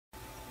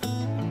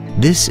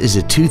This is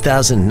a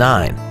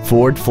 2009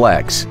 Ford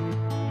Flex.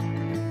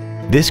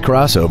 This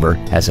crossover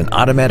has an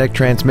automatic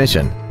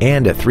transmission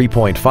and a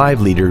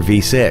 3.5-liter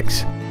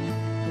V6.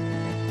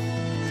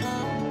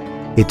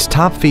 Its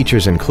top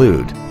features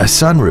include a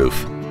sunroof,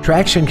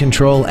 traction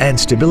control and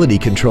stability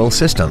control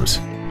systems,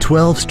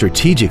 12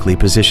 strategically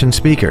positioned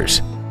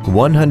speakers,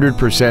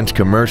 100%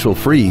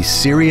 commercial-free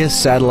Sirius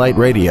satellite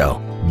radio,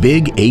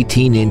 big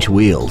 18-inch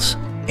wheels,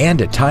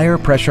 and a tire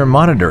pressure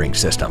monitoring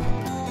system.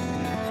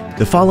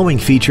 The following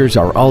features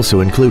are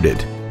also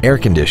included: air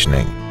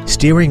conditioning,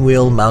 steering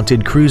wheel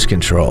mounted cruise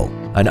control,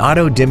 an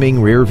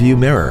auto-dimming rear-view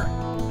mirror,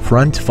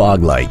 front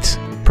fog lights,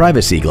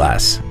 privacy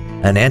glass,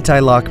 an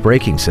anti-lock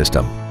braking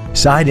system,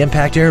 side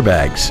impact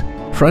airbags,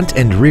 front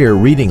and rear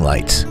reading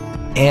lights,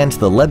 and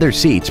the leather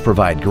seats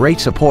provide great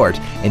support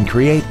and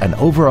create an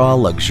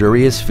overall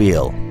luxurious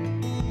feel.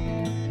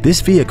 This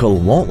vehicle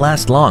won't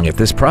last long at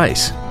this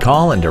price.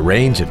 Call and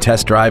arrange a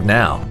test drive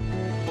now.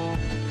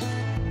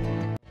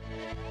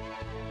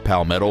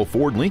 Palmetto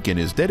Ford Lincoln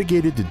is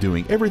dedicated to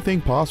doing everything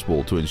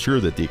possible to ensure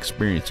that the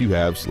experience you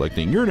have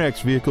selecting your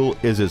next vehicle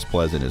is as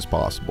pleasant as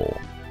possible.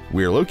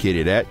 We are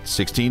located at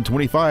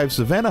 1625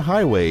 Savannah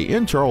Highway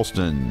in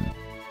Charleston.